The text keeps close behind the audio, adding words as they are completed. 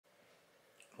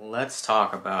Let's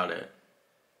talk about it.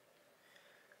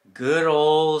 Good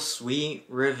old sweet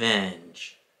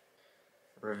revenge.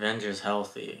 Revenge is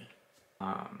healthy.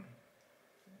 Um,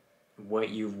 what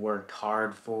you've worked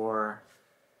hard for,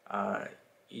 uh,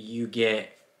 you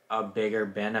get a bigger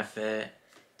benefit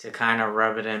to kind of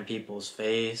rub it in people's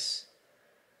face.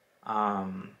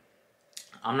 Um,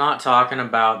 I'm not talking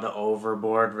about the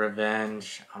overboard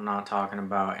revenge. I'm not talking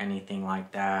about anything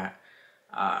like that.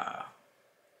 Uh,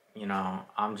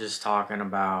 I'm just talking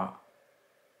about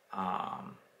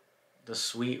um, the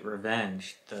sweet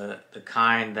revenge, the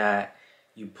kind that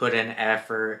you put in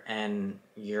effort and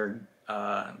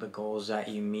the goals that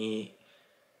you meet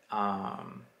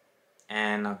um,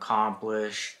 and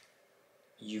accomplish.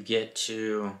 You get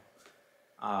to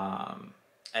um,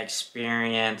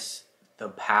 experience the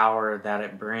power that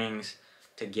it brings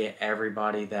to get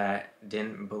everybody that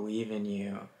didn't believe in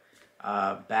you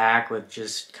back with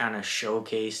just kind of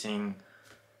showcasing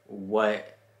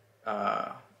what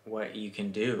what you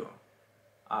can do,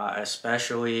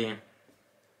 especially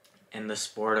in the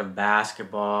sport of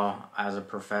basketball. As a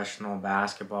professional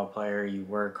basketball player, you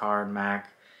work hard.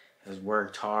 Mac has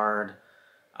worked hard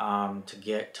to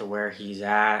get to where he's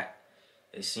at.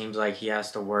 It seems like he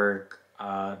has to work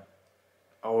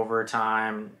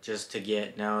overtime just to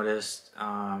get noticed,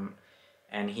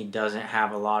 and he doesn't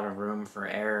have a lot of room for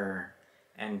error.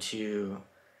 And to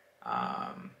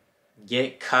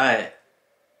get cut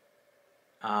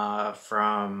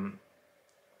from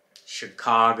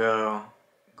Chicago,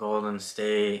 Golden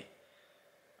State,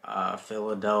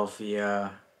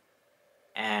 Philadelphia,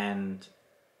 and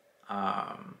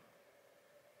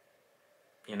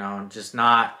just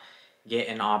not get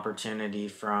an opportunity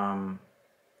from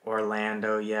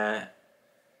Orlando yet,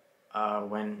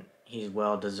 when he's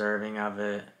well deserving of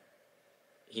it.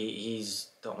 He's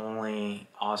the only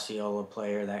Osceola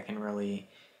player that can really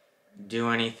do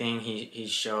anything. He's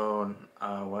shown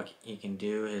what he can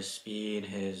do, his speed,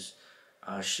 his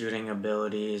shooting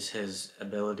abilities, his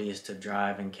abilities to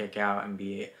drive and kick out and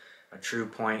be a true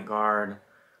point guard,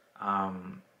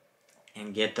 and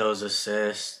get those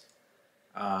assists,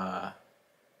 and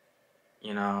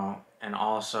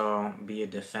also be a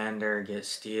defender, get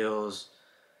steals.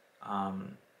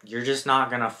 You're just not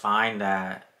going to find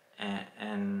that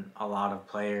in a lot of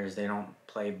players. They don't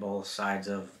play both sides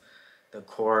of the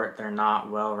court. They're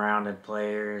not well-rounded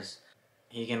players.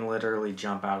 He can literally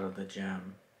jump out of the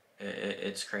gym.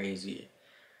 It's crazy.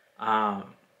 But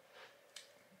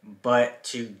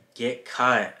to get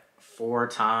cut 4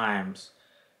 times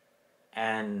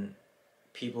and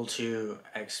people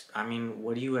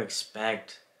what do you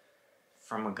expect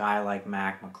from a guy like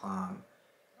McClung?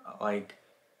 Like,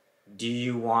 do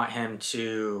you want him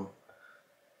to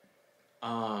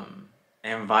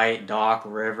invite Doc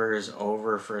Rivers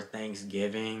over for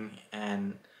Thanksgiving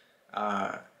and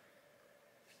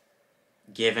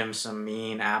give him some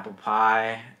mean apple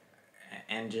pie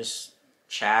and just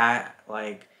chat?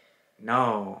 Like,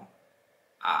 no.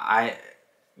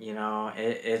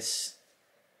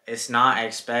 It's not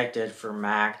expected for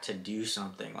Mac to do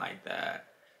something like that.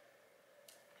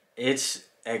 It's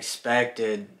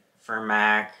expected for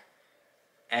Mac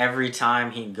every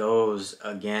time he goes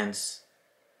against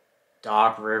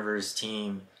Doc Rivers'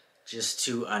 team just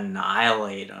to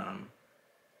annihilate them,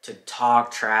 to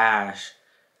talk trash,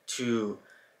 to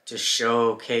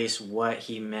showcase what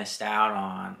he missed out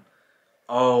on.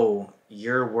 Oh,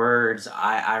 your words,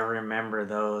 I remember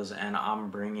those, and I'm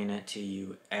bringing it to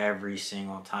you every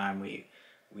single time we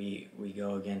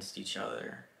go against each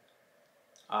other.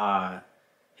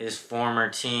 His former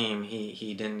team,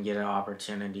 he didn't get an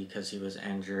opportunity because he was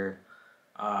injured.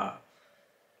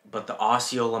 But the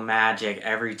Osceola Magic,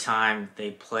 every time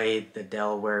they played the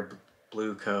Delaware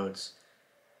Bluecoats,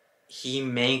 he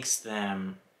makes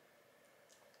them,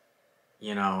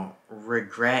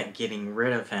 regret getting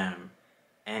rid of him,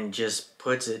 and just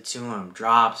puts it to him,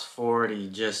 drops 40,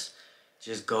 just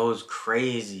goes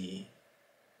crazy.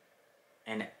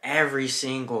 And every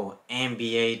single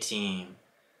NBA team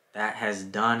that has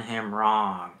done him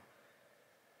wrong,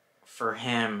 for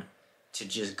him to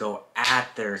just go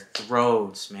at their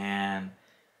throats, man,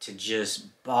 to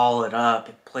just ball it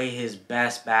up, play his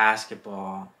best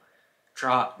basketball,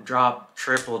 drop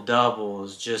triple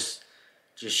doubles, just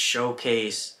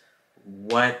showcase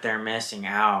what they're missing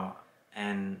out,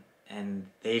 and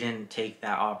they didn't take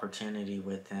that opportunity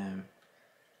with him.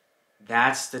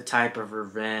 That's the type of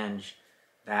revenge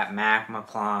that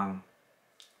McClung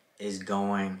is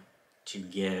going to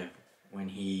give when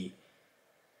he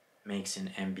makes an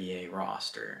NBA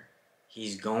roster.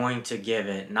 He's going to give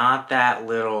it, not that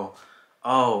little,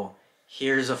 oh,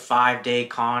 here's a 5-day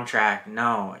contract.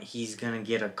 No, he's going to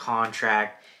get a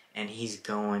contract and he's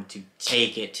going to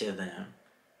take it to them.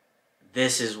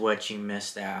 This is what you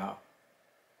missed out.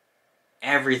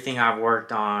 Everything I've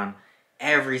worked on,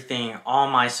 everything, all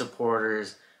my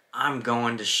supporters, I'm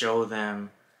going to show them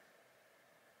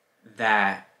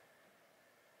that,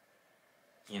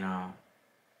 you know,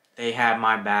 they had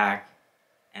my back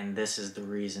and this is the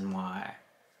reason why.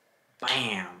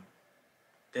 Bam!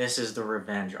 This is the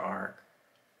revenge arc.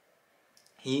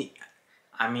 He's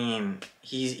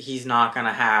not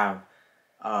gonna have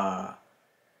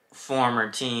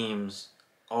former teams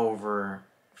over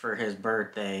for his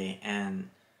birthday and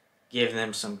give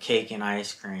them some cake and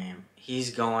ice cream. He's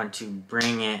going to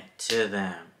bring it to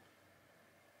them.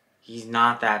 He's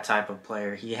not that type of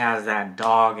player. He has that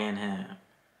dog in him.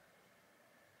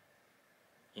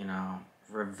 You know,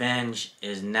 revenge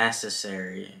is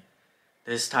necessary.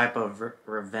 This type of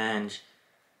revenge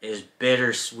is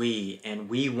bittersweet, and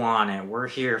we want it. We're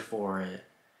here for it.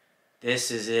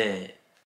 This is it.